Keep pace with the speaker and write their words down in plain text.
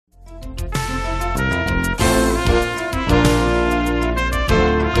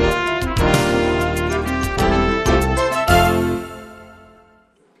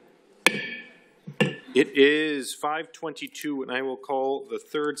It is 5:22, and I will call the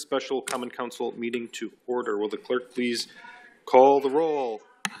third special Common Council meeting to order. Will the clerk please call the roll?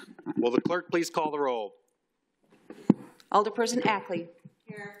 Will the clerk please call the roll? Alderperson Ackley.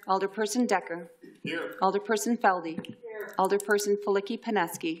 Here. Alderperson Decker. Here. Alderperson Feldy. Here. Alderperson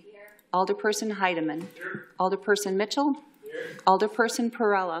Felicki-Pineski. Here. Alderperson Heidemann. Here. Alderperson Mitchell. Here. Alderperson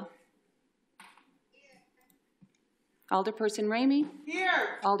Perella. Here. Alderperson Ramey.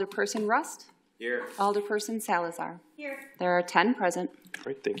 Here. Alderperson Rust. Here. Alderperson Salazar. Here. There are 10 present. All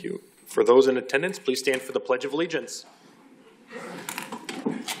right, thank you. For those in attendance, please stand for the Pledge of Allegiance.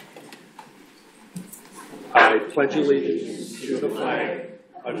 I pledge allegiance to the flag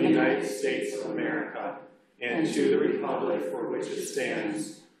of the United States of America and to the republic for which it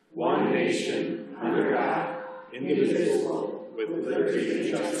stands, one nation, under God, indivisible, with liberty and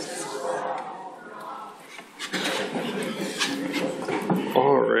justice for all.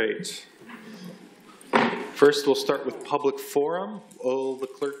 All right. First, we'll start with public forum. Will the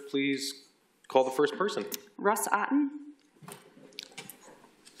clerk please call the first person? Russ Otten.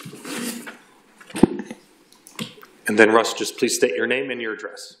 And then Russ, just please state your name and your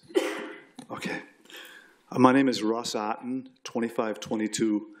address. Okay. My name is Russ Otten,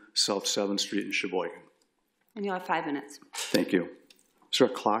 2522 South 7th Street in Sheboygan. And you'll have 5 minutes. Thank you. Is there a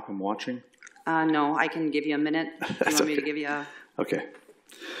clock I'm watching? No, I can give you a minute. You want me to give you a... Okay.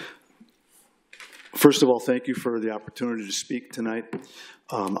 First of all, thank you for the opportunity to speak tonight.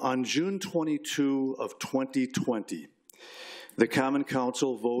 On June 22 of 2020, the Common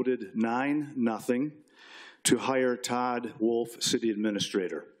Council voted 9-0 to hire Todd Wolf, City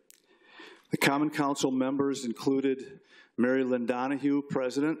Administrator. The Common Council members included Mary Lynn Donahue,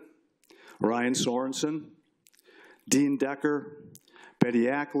 President, Ryan Sorensen, Dean Decker, Betty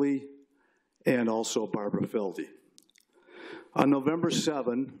Ackley, and also Barbara Feldy. On November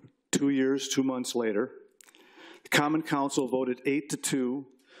 7, 2 years, 2 months later, the Common Council voted 8-2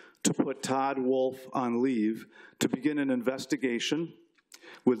 to put Todd Wolf on leave to begin an investigation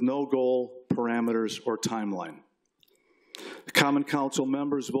with no goal, parameters, or timeline. The Common Council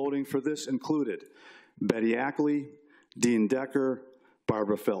members voting for this included Betty Ackley, Dean Decker,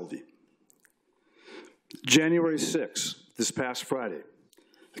 Barbara Feldy. January 6th, this past Friday,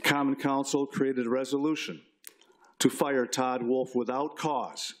 the Common Council created a resolution to fire Todd Wolf without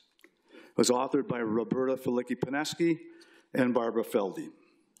cause. It was authored by Roberta Felicki-Pineski and Barbara Feldy.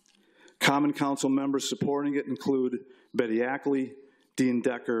 Common Council members supporting it include Betty Ackley, Dean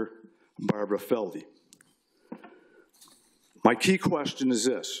Decker, Barbara Feldy. My key question is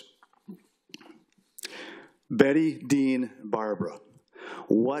this. Betty, Dean, Barbara,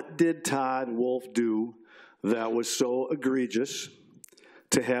 what did Todd Wolf do that was so egregious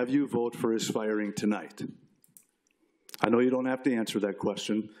to have you vote for his firing tonight? I know you don't have to answer that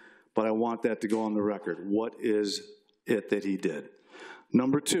question, but I want that to go on the record. What is it that he did?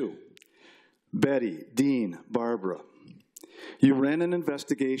 Number 2, Betty, Dean, Barbara, you ran an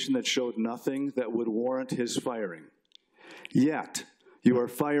investigation that showed nothing that would warrant his firing. Yet, you are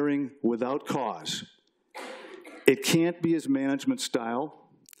firing without cause. It can't be his management style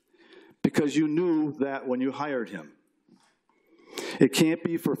because you knew that when you hired him. It can't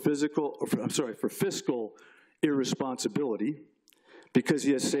be for fiscal irresponsibility because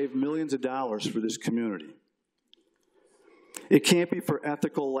he has saved millions of dollars for this community. It can't be for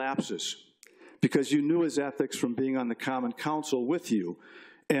ethical lapses because you knew his ethics from being on the Common Council with you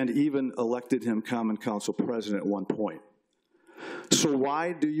and even elected him Common Council President at one point. So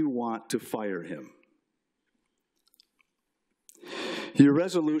why do you want to fire him? Your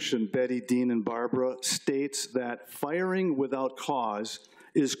resolution, Betty, Dean, and Barbara, states that firing without cause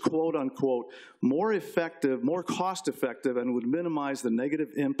is, quote unquote, more effective, more cost effective, and would minimize the negative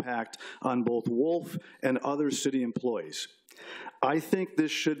impact on both Wolf and other city employees. I think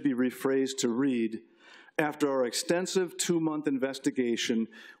this should be rephrased to read, after our extensive 2-month investigation,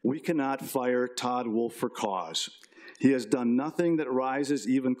 we cannot fire Todd Wolf for cause. He has done nothing that rises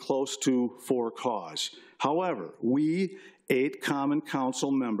even close to for cause. However, we, 8 Common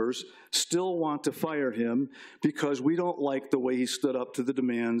Council members, still want to fire him because we don't like the way he stood up to the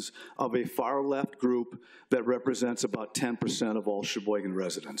demands of a far-left group that represents about 10% of all Sheboygan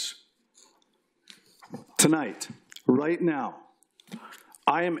residents. Tonight, right now,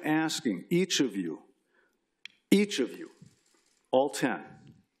 I am asking each of you, all 10,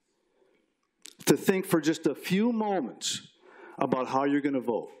 to think for just a few moments about how you're going to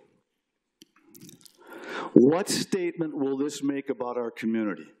vote. What statement will this make about our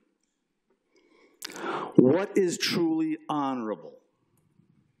community? What is truly honorable?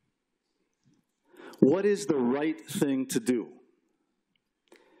 What is the right thing to do?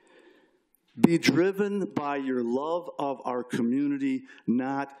 Be driven by your love of our community,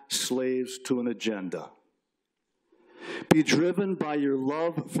 not slaves to an agenda. Be driven by your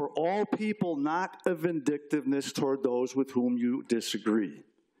love for all people, not a vindictiveness toward those with whom you disagree.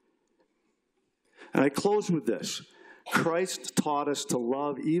 And I close with this. Christ taught us to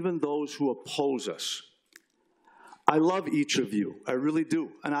love even those who oppose us. I love each of you. I really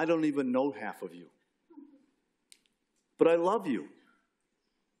do. And I don't even know half of you. But I love you.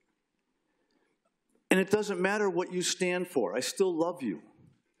 And it doesn't matter what you stand for. I still love you.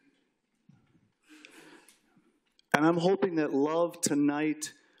 And I'm hoping that love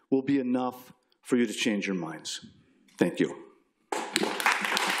tonight will be enough for you to change your minds. Thank you.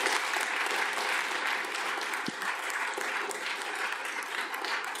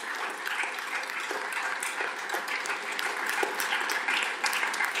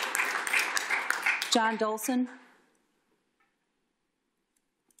 John Dolson.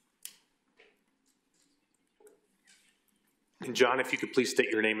 And John, if you could please state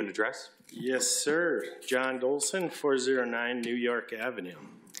your name and address. Yes, sir. John Dolson, 409 New York Avenue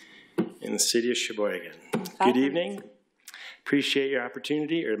in the city of Sheboygan. Good evening. Appreciate your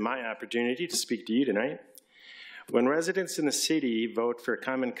opportunity, or my opportunity, to speak to you tonight. When residents in the city vote for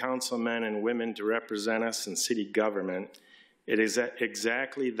common councilmen and women to represent us in city government, it is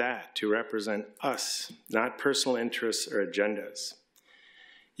exactly that, to represent us, not personal interests or agendas.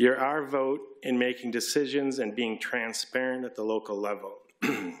 You're our vote in making decisions and being transparent at the local level.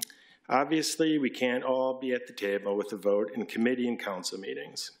 Obviously, we can't all be at the table with the vote in committee and council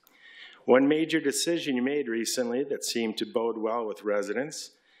meetings. One major decision you made recently that seemed to bode well with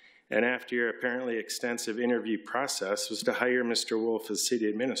residents, and after your apparently extensive interview process, was to hire Mr. Wolf as city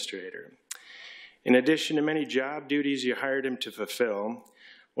administrator. In addition to many job duties you hired him to fulfill,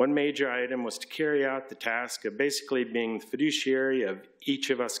 one major item was to carry out the task of basically being the fiduciary of each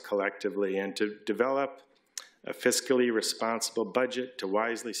of us collectively and to develop a fiscally responsible budget to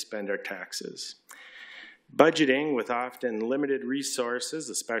wisely spend our taxes. Budgeting with often limited resources,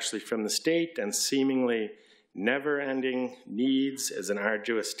 especially from the state, and seemingly never-ending needs is an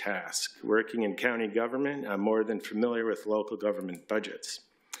arduous task. Working in county government, I'm more than familiar with local government budgets.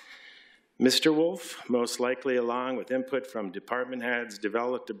 Mr. Wolf, most likely along with input from department heads,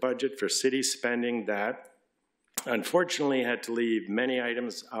 developed a budget for city spending that unfortunately had to leave many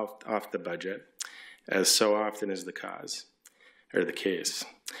items off the budget, as so often is the case.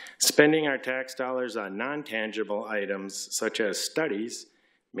 Spending our tax dollars on non-tangible items such as studies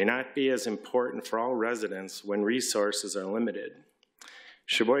may not be as important for all residents when resources are limited.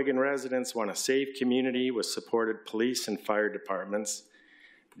 Sheboygan residents want a safe community with supported police and fire departments,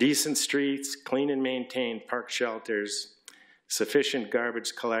 decent streets, clean and maintained park shelters, sufficient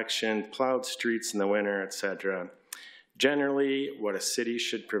garbage collection, plowed streets in the winter, etc. Generally, what a city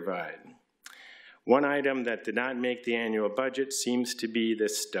should provide. One item that did not make the annual budget seems to be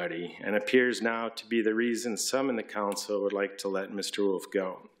this study, and appears now to be the reason some in the council would like to let Mr. Wolf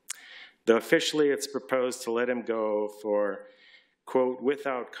go. Though officially it's proposed to let him go for, quote,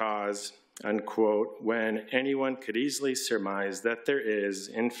 without cause, unquote, when anyone could easily surmise that there is,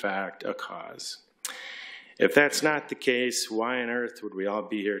 in fact, a cause. If that's not the case, why on earth would we all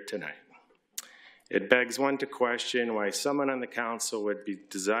be here tonight? It begs one to question why someone on the council would be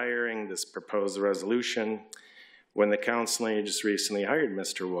desiring this proposed resolution when the council just recently hired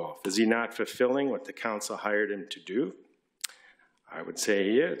Mr. Wolf. Is he not fulfilling what the council hired him to do? I would say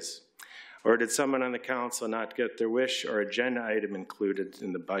he is. Or did someone on the council not get their wish or agenda item included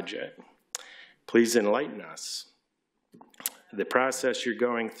in the budget? Please enlighten us. The process you're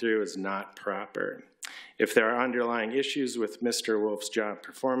going through is not proper. If there are underlying issues with Mr. Wolf's job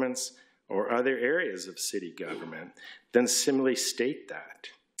performance or other areas of city government, then simply state that.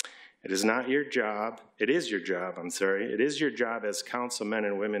 It is not your job, it is your job as councilmen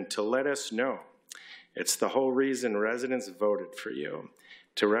and women to let us know. It's the whole reason residents voted for you,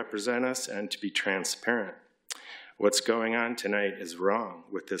 to represent us and to be transparent. What's going on tonight is wrong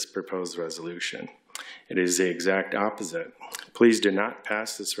with this proposed resolution. It is the exact opposite. Please do not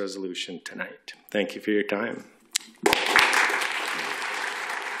pass this resolution tonight. Thank you for your time.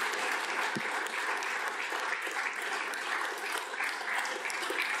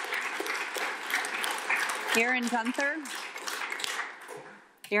 Aaron Gunther.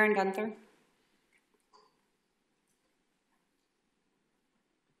 Aaron Gunther.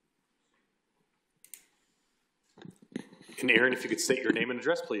 And Aaron, if you could state your name and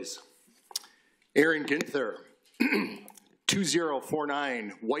address, please. Aaron Ginther,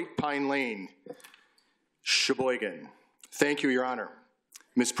 2049 White Pine Lane, Sheboygan. Thank you, Your Honor.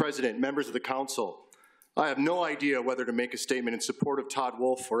 Ms. President, members of the council, I have no idea whether to make a statement in support of Todd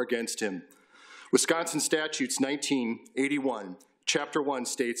Wolf or against him. Wisconsin Statutes 1981, Chapter 1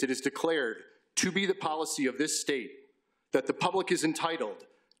 states, "It is declared to be the policy of this state that the public is entitled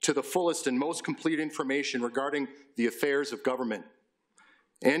to the fullest and most complete information regarding the affairs of government."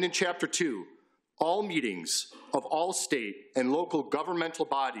 And in Chapter 2, "All meetings of all state and local governmental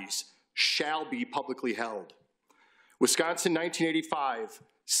bodies shall be publicly held." Wisconsin 1985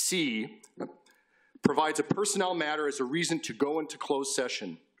 C provides a personnel matter as a reason to go into closed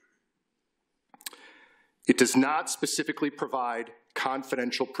session. It does not specifically provide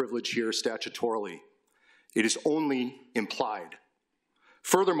confidential privilege here statutorily. It is only implied.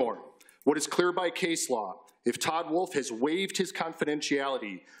 Furthermore, what is clear by case law, if Todd Wolf has waived his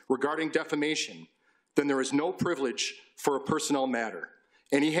confidentiality regarding defamation, then there is no privilege for a personnel matter.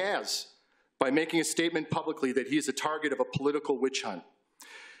 And he has, by making a statement publicly that he is a target of a political witch hunt.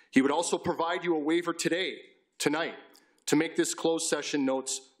 He would also provide you a waiver tonight, to make this closed session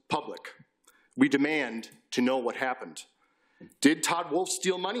notes public. We demand to know what happened. Did Todd Wolf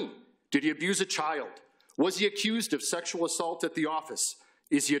steal money? Did he abuse a child? Was he accused of sexual assault at the office?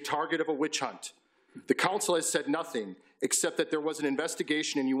 Is he a target of a witch hunt? The council has said nothing except that there was an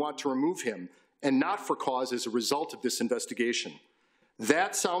investigation and you want to remove him, and not for cause as a result of this investigation.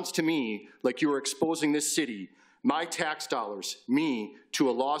 That sounds to me like you are exposing this city, my tax dollars, me, to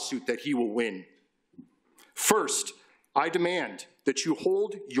a lawsuit that he will win. First, I demand that you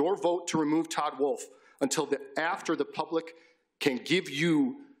hold your vote to remove Todd Wolf until after the public can give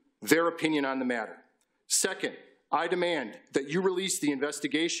you their opinion on the matter. Second, I demand that you release the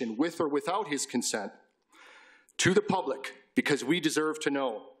investigation with or without his consent to the public because we deserve to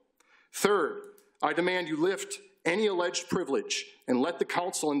know. Third, I demand you lift any alleged privilege and let the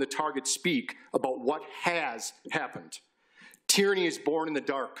council and the target speak about what has happened. Tyranny is born in the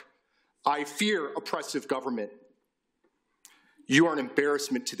dark. I fear oppressive government. You are an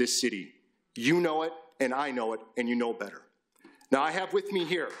embarrassment to this city. You know it, and I know it, and you know better. Now, I have with me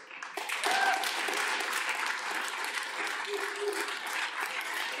here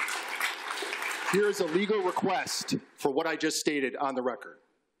is a legal request for what I just stated on the record.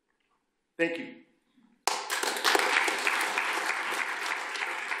 Thank you.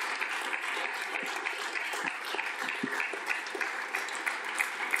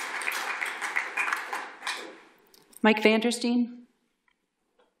 Mike Vandersteen.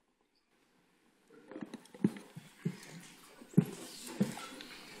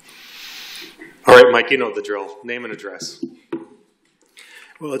 All right, Mike, you know the drill. Name and address.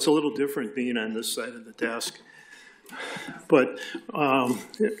 Well, it's a little different being on this side of the desk. But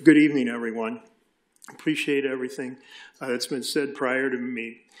good evening, everyone. Appreciate everything that's been said prior to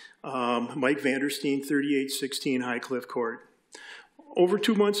me. Mike Vandersteen, 3816 Highcliffe Court. Over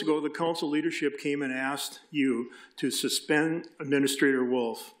 2 months ago, the council leadership came and asked you to suspend Administrator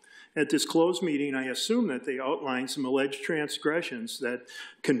Wolf. At this closed meeting, I assume that they outlined some alleged transgressions that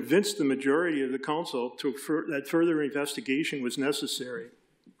convinced the majority of the council that further investigation was necessary.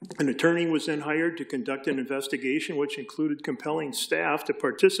 An attorney was then hired to conduct an investigation, which included compelling staff to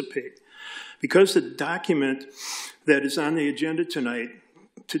participate. Because the document that is on the agenda tonight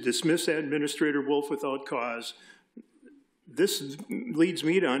to dismiss Administrator Wolf without cause, this leads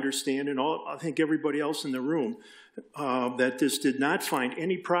me to understand, and I think everybody else in the room, that this did not find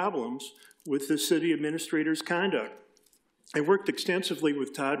any problems with the city administrator's conduct. I worked extensively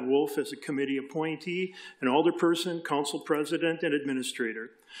with Todd Wolf as a committee appointee, an alderperson, council president, and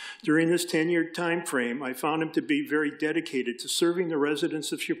administrator. During this 10-year time frame, I found him to be very dedicated to serving the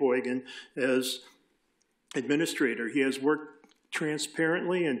residents of Sheboygan as administrator. He has worked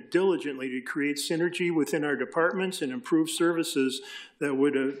transparently and diligently to create synergy within our departments and improve services that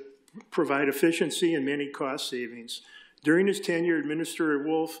would provide efficiency and many cost savings. During his tenure, Administrator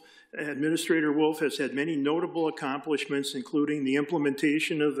Wolf has had many notable accomplishments, including the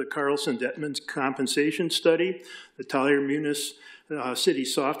implementation of the Carlson-Detman's compensation study, the Tyler Munis city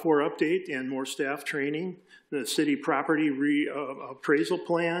software update and more staff training, the city property appraisal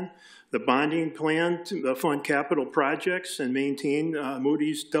plan, the bonding plan to fund capital projects and maintain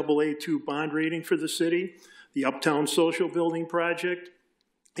Moody's AA2 bond rating for the city, the Uptown Social Building Project,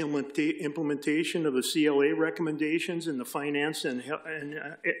 implementation of the CLA recommendations in the finance and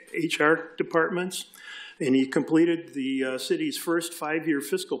HR departments, and he completed the city's first 5-year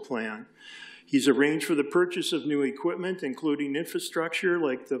fiscal plan. He's arranged for the purchase of new equipment, including infrastructure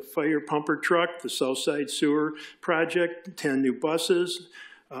like the fire pumper truck, the Southside Sewer Project, 10 new buses,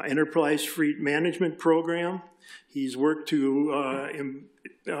 enterprise fleet management program. He's worked to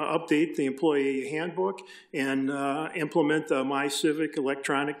update the employee handbook and implement the My Civic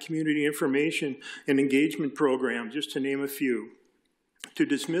electronic community information and engagement program, just to name a few. to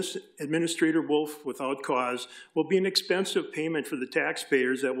dismiss Administrator Wolf without cause will be an expensive payment for the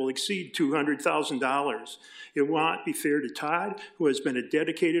taxpayers that will exceed $200,000. It will not be fair to Todd, who has been a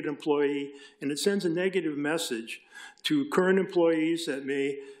dedicated employee, and it sends a negative message to current employees that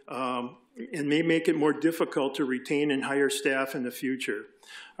may make it more difficult to retain and hire staff in the future.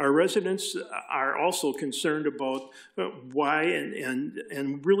 Our residents are also concerned about why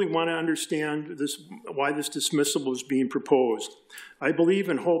and really want to understand why this dismissal is being proposed. I believe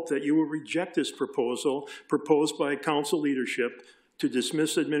and hope that you will reject this proposal proposed by council leadership to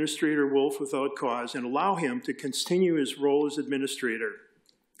dismiss Administrator Wolf without cause and allow him to continue his role as administrator.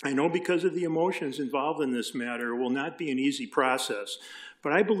 I know because of the emotions involved in this matter, it will not be an easy process.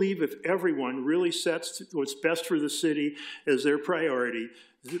 But I believe if everyone really sets what's best for the city as their priority,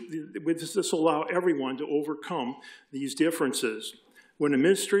 this will allow everyone to overcome these differences. When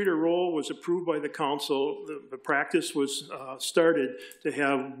administrator role was approved by the council, the practice was started to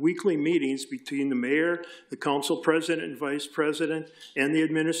have weekly meetings between the mayor, the council president and vice president, and the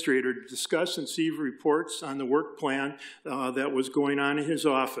administrator to discuss and receive reports on the work plan that was going on in his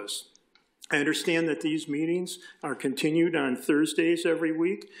office. I understand that these meetings are continued on Thursdays every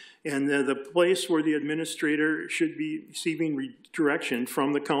week, and the place where the administrator should be receiving direction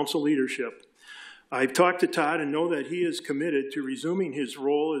from the council leadership. I've talked to Todd and know that he is committed to resuming his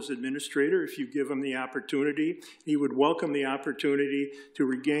role as administrator if you give him the opportunity. He would welcome the opportunity to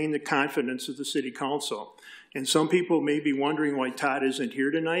regain the confidence of the city council. And some people may be wondering why Todd isn't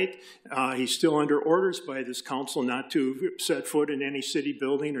here tonight. He's still under orders by this council not to set foot in any city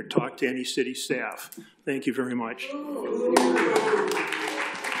building or talk to any city staff. Thank you very much. Thank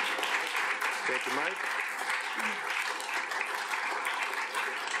you, Mike.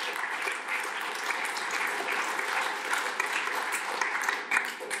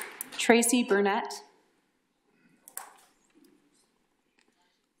 Tracy Burnett.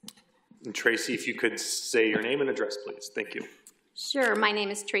 And Tracy, if you could say your name and address, please. Thank you. Sure. My name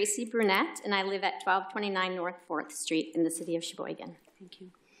is Tracy Burnett, and I live at 1229 North 4th Street in the city of Sheboygan. Thank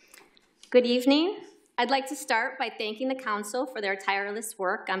you. Good evening. I'd like to start by thanking the council for their tireless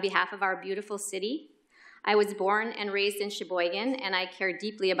work on behalf of our beautiful city. I was born and raised in Sheboygan, and I care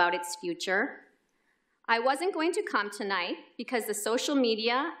deeply about its future. I wasn't going to come tonight because the social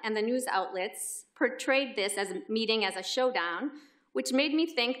media and the news outlets portrayed this meeting as a showdown, which made me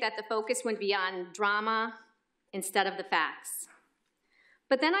think that the focus would be on drama instead of the facts.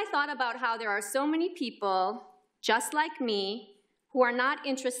 But then I thought about how there are so many people, just like me, who are not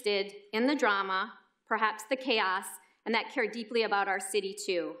interested in the drama, perhaps the chaos, and that care deeply about our city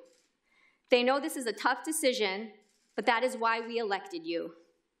too. They know this is a tough decision, but that is why we elected you,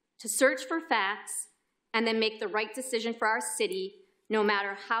 to search for facts and then make the right decision for our city, no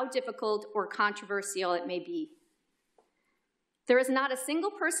matter how difficult or controversial it may be. There is not a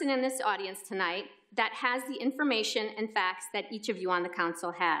single person in this audience tonight that has the information and facts that each of you on the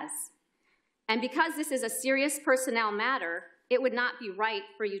council has. And because this is a serious personnel matter, it would not be right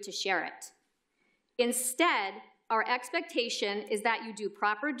for you to share it. Instead, our expectation is that you do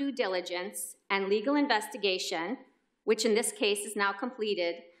proper due diligence and legal investigation, which in this case is now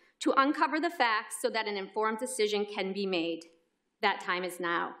completed, to uncover the facts so that an informed decision can be made. That time is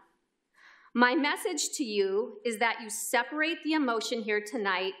now. My message to you is that you separate the emotion here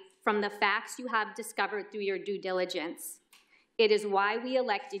tonight from the facts you have discovered through your due diligence. It is why we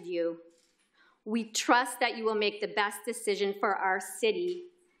elected you. We trust that you will make the best decision for our city,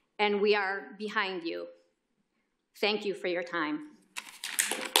 and we are behind you. Thank you for your time.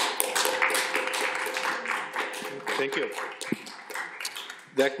 Thank you.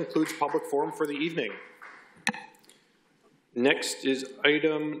 That concludes public forum for the evening. Next is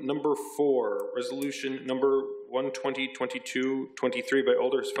item number 4, resolution number 1/2022-23 by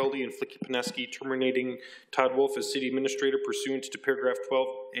Alders Feldy and Flicky-Pineski terminating Todd Wolf as city administrator pursuant to paragraph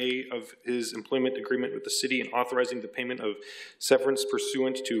 12A of his employment agreement with the city and authorizing the payment of severance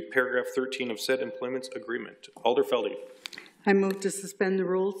pursuant to paragraph 13 of said employment agreement. Alder Feldy. I move to suspend the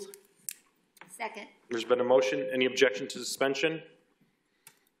rules. Second. There's been a motion. Any objection to suspension?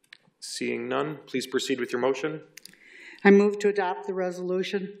 Seeing none, please proceed with your motion. I move to adopt the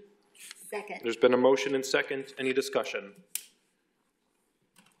resolution. Second. There's been a motion and second. Any discussion?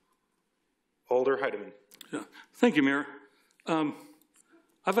 Alder Heidemann. Yeah. Thank you, Mayor.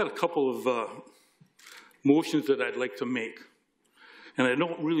 I've had a couple of motions that I'd like to make, and I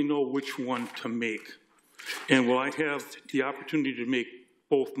don't really know which one to make. And will I have the opportunity to make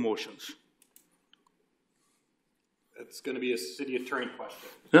both motions? That's going to be a city attorney question.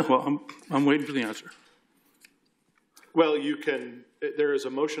 Yeah, well, I'm waiting for the answer. Well, you can, there is a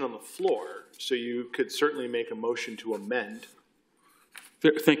motion on the floor, so you could certainly make a motion to amend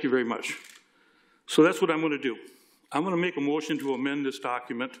Thank you very much. So that's what I'm going to do. I'm going to make a motion to amend this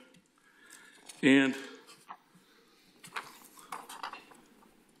document, and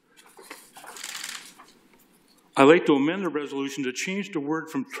I'd like to amend the resolution to change the word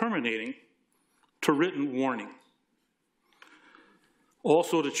from terminating to written warning.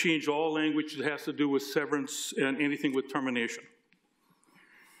 Also to change all language that has to do with severance and anything with termination.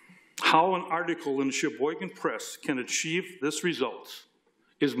 How an article in the Sheboygan Press can achieve this result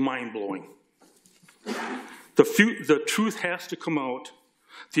is mind-blowing. The truth has to come out.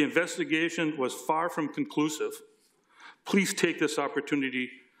 The investigation was far from conclusive. Please take this opportunity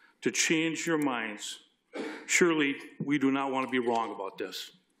to change your minds. Surely we do not want to be wrong about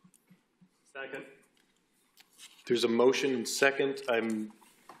this. Second. There's a motion and second.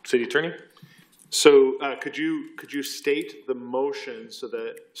 City Attorney. So could you state the motion so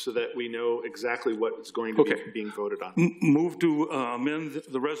that we know exactly what is going to be being voted on? Move to amend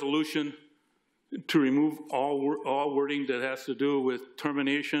the resolution to remove all wording that has to do with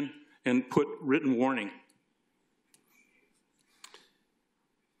termination and put written warning.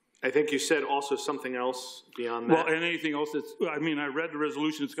 I think you said also something else beyond that. Well, and anything else that's, I mean, I read the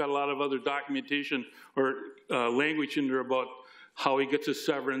resolution, it's got a lot of other documentation or language in there about how he gets his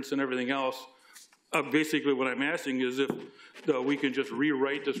severance and everything else. Basically what I'm asking is if we can just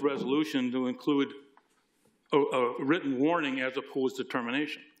rewrite this resolution to include a written warning as opposed to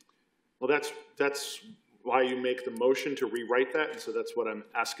termination. Well, that's why you make the motion to rewrite that, and so that's what I'm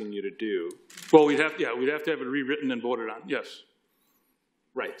asking you to do. Well, we'd have to have it rewritten and voted on, yes.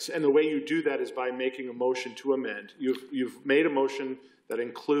 Right, and the way you do that is by making a motion to amend. You've made a motion that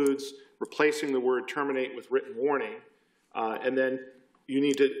includes replacing the word terminate with written warning, and then you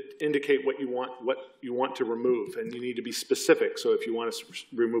need to indicate what you want to remove, and you need to be specific. So if you want to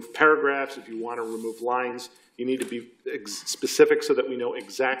remove paragraphs, if you want to remove lines, you need to be specific so that we know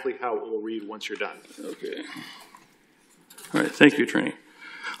exactly how it will read once you're done. Okay. All right, thank you, Attorney.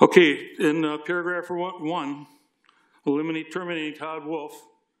 Okay, in paragraph 1, eliminate terminating Todd Wolf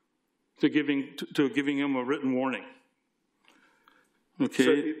to giving him a written warning.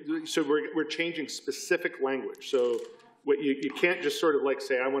 Okay. So we're changing specific language. So what you can't just sort of like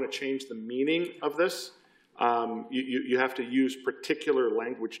say, I want to change the meaning of this. You have to use particular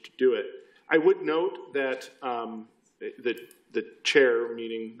language to do it. I would note that the chair,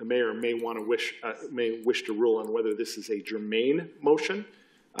 meaning the mayor, may wish to rule on whether this is a germane motion,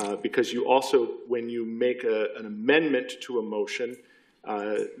 because you also, when you make an amendment to a motion,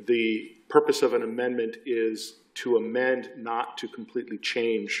 the purpose of an amendment is to amend, not to completely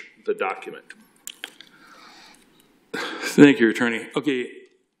change the document. Thank you, Attorney. Okay,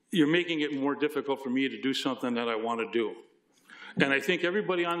 you're making it more difficult for me to do something that I want to do. And I think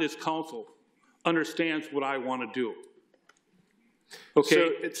everybody on this council understands what I want to do. Okay,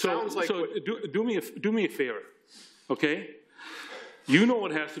 so it sounds like do me a favor, okay? You know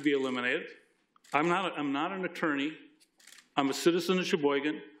what has to be eliminated. I'm not an attorney. I'm a citizen of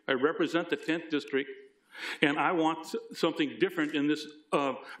Sheboygan. I represent the 10th district, and I want something different in this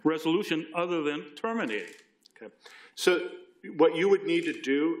resolution other than terminating. Okay. So what you would need to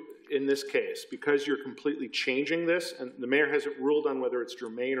do in this case, because you're completely changing this, and the mayor hasn't ruled on whether it's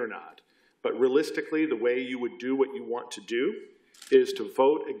germane or not, but realistically, the way you would do what you want to do is to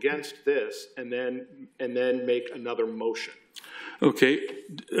vote against this and then make another motion. Okay,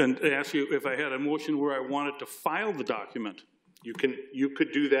 and ask you if I had a motion where I wanted to file the document. You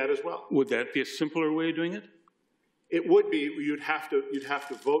could do that as well. Would that be a simpler way of doing it? It would be. You'd have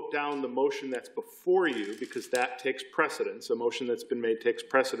to vote down the motion that's before you, because that takes precedence. A motion that's been made takes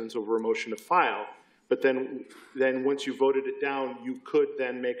precedence over a motion to file. But then once you voted it down, you could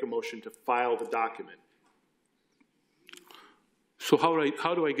then make a motion to file the document. So how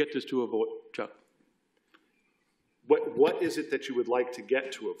do I get this to a vote, Chuck? What is it that you would like to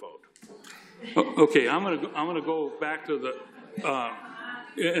get to a vote? Okay, I'm gonna go back to the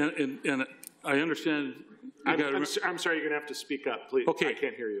and I understand. I'm sorry, you're gonna have to speak up, please. Okay, I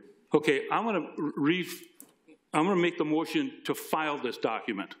can't hear you. Okay, I'm gonna make the motion to file this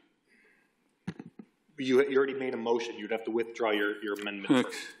document. You already made a motion. You'd have to withdraw your amendment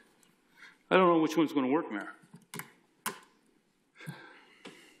first. I don't know which one's going to work, Mayor.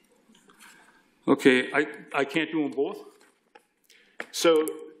 Okay, I can't do them both? So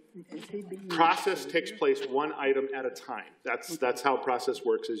process takes place one item at a time. That's how process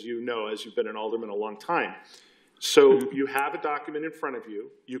works, as you know, as you've been an alderman a long time. So you have a document in front of you.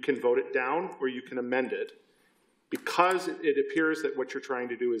 You can vote it down or you can amend it. Because it appears that what you're trying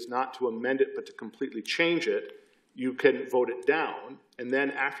to do is not to amend it but to completely change it, you can vote it down. And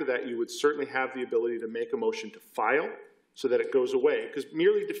then after that, you would certainly have the ability to make a motion to file so that it goes away, because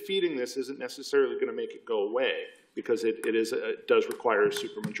merely defeating this isn't necessarily going to make it go away, because it does require a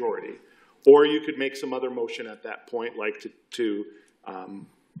supermajority. Or you could make some other motion at that point, like to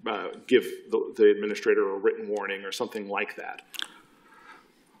give the administrator a written warning or something like that.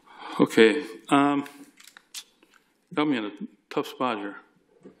 Okay. Got me in a tough spot here.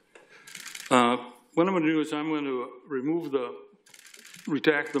 What I'm going to do is I'm going to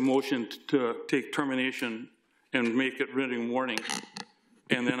redact the motion to take termination and make it written warning,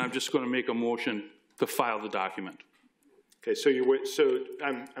 and then I'm just going to make a motion to file the document. Okay, so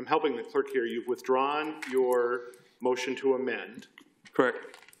I'm helping the clerk here. You've withdrawn your motion to amend.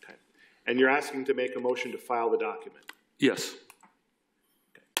 Correct. Okay. And you're asking to make a motion to file the document. Yes.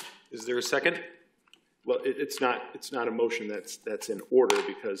 Okay. Is there a second? Well, it's not a motion that's in order,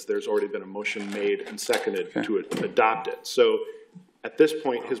 because there's already been a motion made and seconded to adopt it. So at this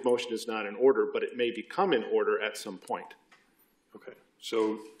point, his motion is not in order, but it may become in order at some point. Okay.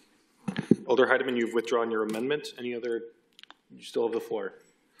 So, Alder Heidemann, you've withdrawn your amendment. Any other? You still have the floor.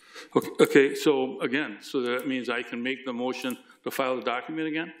 Okay, so again, so that means I can make the motion to file the document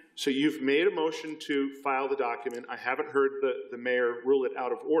again? So you've made a motion to file the document. I haven't heard the mayor rule it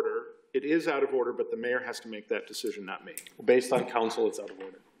out of order. It is out of order, but the mayor has to make that decision, not me. Based on council, it's out of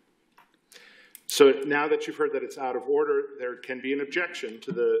order. So now that you've heard that it's out of order, there can be an objection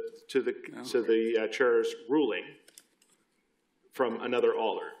to the chair's ruling from another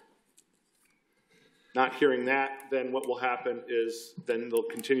alder. Not hearing that, then what will happen is then there'll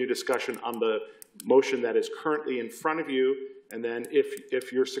continue discussion on the motion that is currently in front of you, and then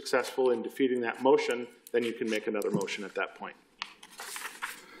if you're successful in defeating that motion, then you can make another motion at that point.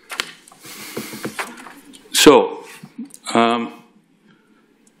 So, I'm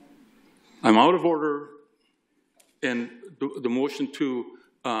out of order, and the motion to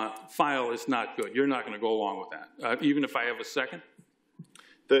file is not good. You're not going to go along with that, even if I have a second?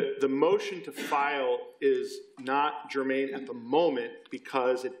 The motion to file is not germane at the moment,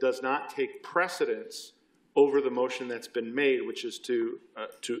 because it does not take precedence over the motion that's been made, which is to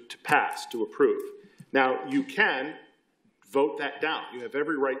pass, to approve. Now, you can vote that down. You have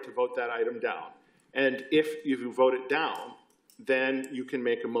every right to vote that item down. And if you vote it down, then you can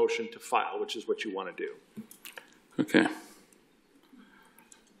make a motion to file, which is what you want to do. Okay.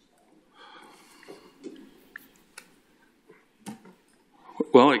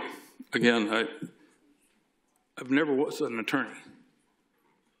 Well, again, I've never was an attorney.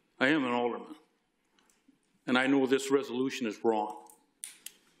 I am an alderman. And I know this resolution is wrong.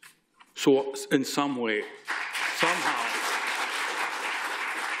 So in some way,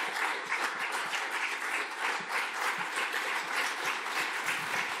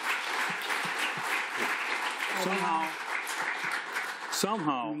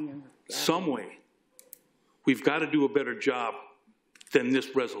 somehow, some way, we've got to do a better job than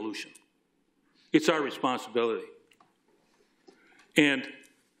this resolution. It's our responsibility. And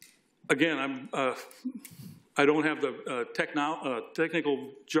again, I don't have the technical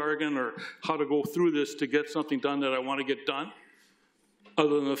jargon or how to go through this to get something done that I want to get done,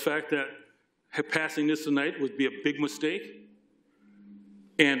 other than the fact that passing this tonight would be a big mistake.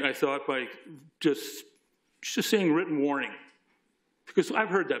 And I thought by just saying written warning, because I've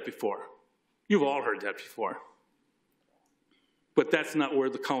heard that before. You've all heard that before. But that's not where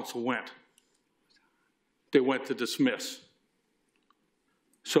the council went. They went to dismiss.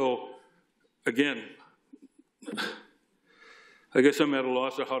 So, again, I guess I'm at a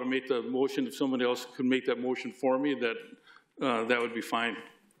loss of how to make the motion. If somebody else could make that motion for me, that would be fine.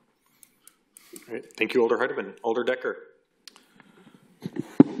 All right. Thank you, Alder Heidemann. Alder Decker.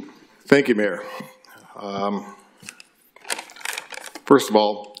 Thank you, Mayor. First of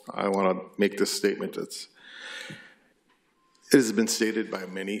all, I want to make this statement. It has been stated by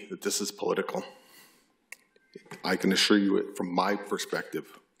many that this is political. I can assure you it from my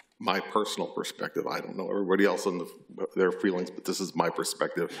perspective, my personal perspective. I don't know everybody else and their feelings, but this is my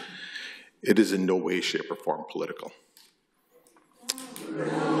perspective. It is in no way, shape, or form political.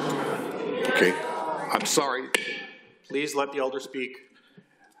 Okay, I'm sorry. Please let the Alder speak.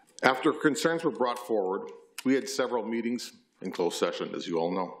 After concerns were brought forward, we had several meetings in closed session, as you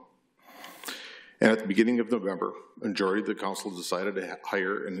all know. And at the beginning of November, a majority of the council decided to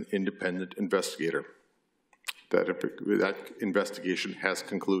hire an independent investigator. That investigation has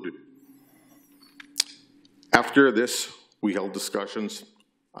concluded. After this, we held discussions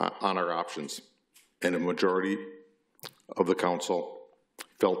on our options, and a majority of the council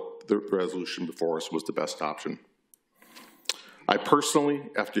felt the resolution before us was the best option. I personally,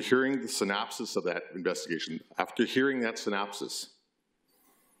 after hearing the synopsis of that investigation, after hearing that synopsis,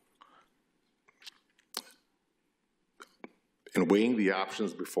 and weighing the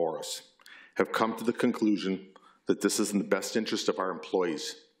options before us, have come to the conclusion that this is in the best interest of our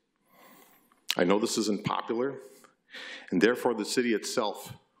employees. I know this isn't popular, and therefore the city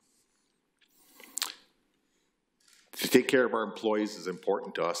itself, to take care of our employees is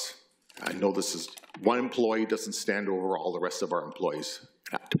important to us. I know this is, one employee doesn't stand over all the rest of our employees.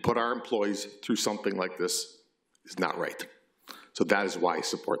 To put our employees through something like this is not right. So that is why I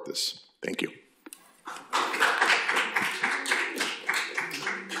support this. Thank you.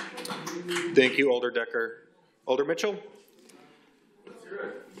 Thank you, Alder Decker. Alder Mitchell?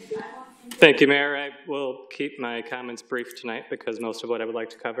 Thank you, Mayor. I will keep my comments brief tonight because most of what I would like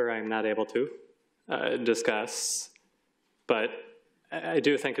to cover I am not able to discuss. But I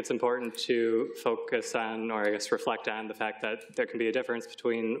do think it's important to focus on, or I guess reflect on, the fact that there can be a difference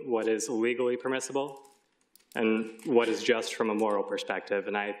between what is legally permissible and what is just from a moral perspective.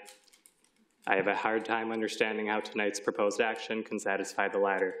 And I have a hard time understanding how tonight's proposed action can satisfy the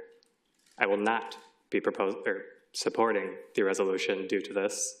latter. I will not be supporting the resolution due to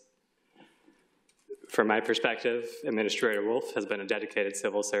this. From my perspective, Administrator Wolf has been a dedicated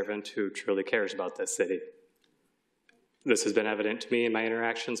civil servant who truly cares about this city. This has been evident to me in my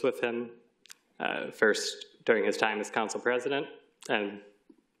interactions with him, first during his time as council president, and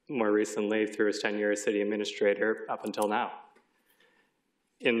more recently through his tenure as city administrator up until now.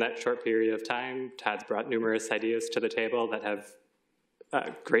 In that short period of time, Todd's brought numerous ideas to the table that have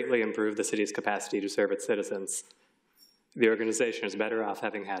greatly improved the city's capacity to serve its citizens. The organization is better off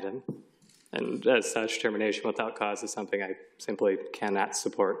having had him, and as such, termination without cause is something I simply cannot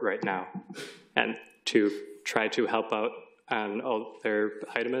support right now. And to try to help out on Alder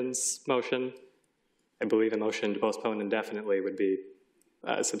Heideman's motion, I believe a motion to postpone indefinitely would be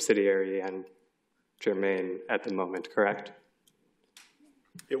subsidiary and germane at the moment, correct?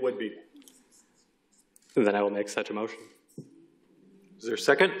 It would be. Then I will make such a motion. Is there a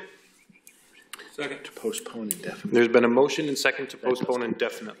second? Second. To postpone indefinitely. There's been a motion and second to postpone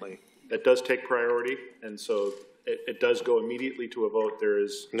indefinitely. That does take priority, and so it does go immediately to a vote. There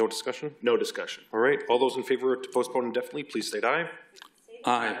is no discussion? No discussion. All right. All those in favor to postpone indefinitely, please state aye.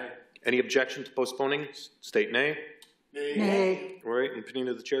 Aye. Any objection to postponing? State nay. Nay. All right. And opinion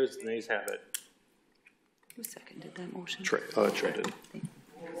of the chairs, the nays have it. Who seconded that motion? Trey did.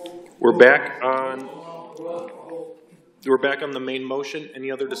 We're back on the main motion. Any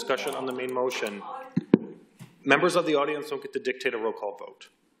other discussion on the main motion? Members of the audience don't get to dictate a roll call vote.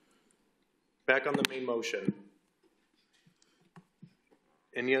 Back on the main motion.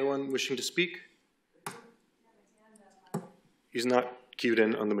 Anyone wishing to speak? He's not queued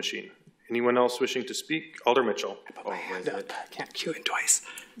in on the machine. Anyone else wishing to speak? Alder Mitchell. I can't cue in twice.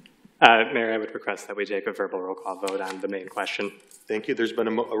 Mayor, I would request that we take a verbal roll call vote on the main question. Thank you. There's been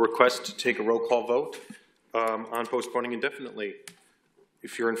a request to take a roll call vote on postponing indefinitely.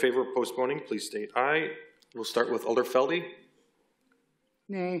 If you're in favor of postponing, please state aye. We'll start with Alder Feldy.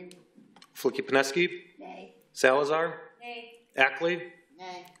 Nay. Flicky Pineski. Nay. Salazar. Nay. Ackley.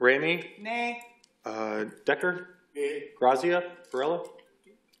 Nay. Ramey. Nay. Decker. Nay. Grazia. Varela.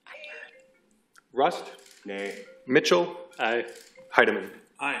 Rust. Nay. Mitchell. Aye. Heideman.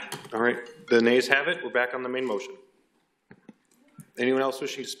 Aye. All right. The nays have it. We're back on the main motion. Anyone else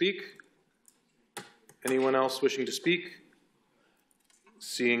wishing to speak? Anyone else wishing to speak?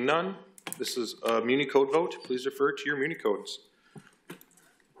 Seeing none, this is a Muni Code vote. Please refer to your Muni Codes.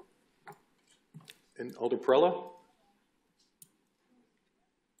 And Alder Perella?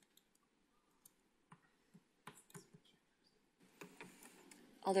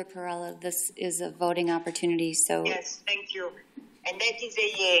 Alder Perella, this is a voting opportunity, so... Yes, thank you. And that is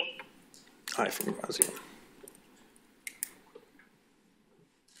a yay. Aye from Grazia.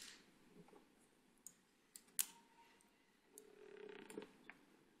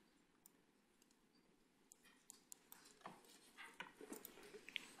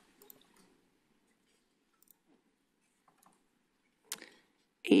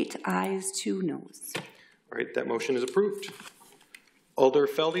 Eight ayes, 2 noes. All right, that motion is approved. Alder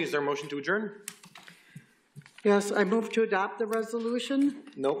Feldy, is there a motion to adjourn? Yes, I move to adopt the resolution.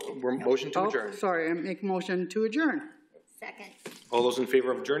 Nope, we're motion to adjourn. Sorry, I make motion to adjourn. Second. All those in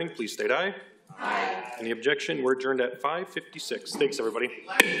favor of adjourning, please state aye. Aye. Any objection? We're adjourned at 5:56. Thanks, everybody.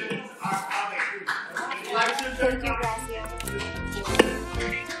 Thank you, Gracia.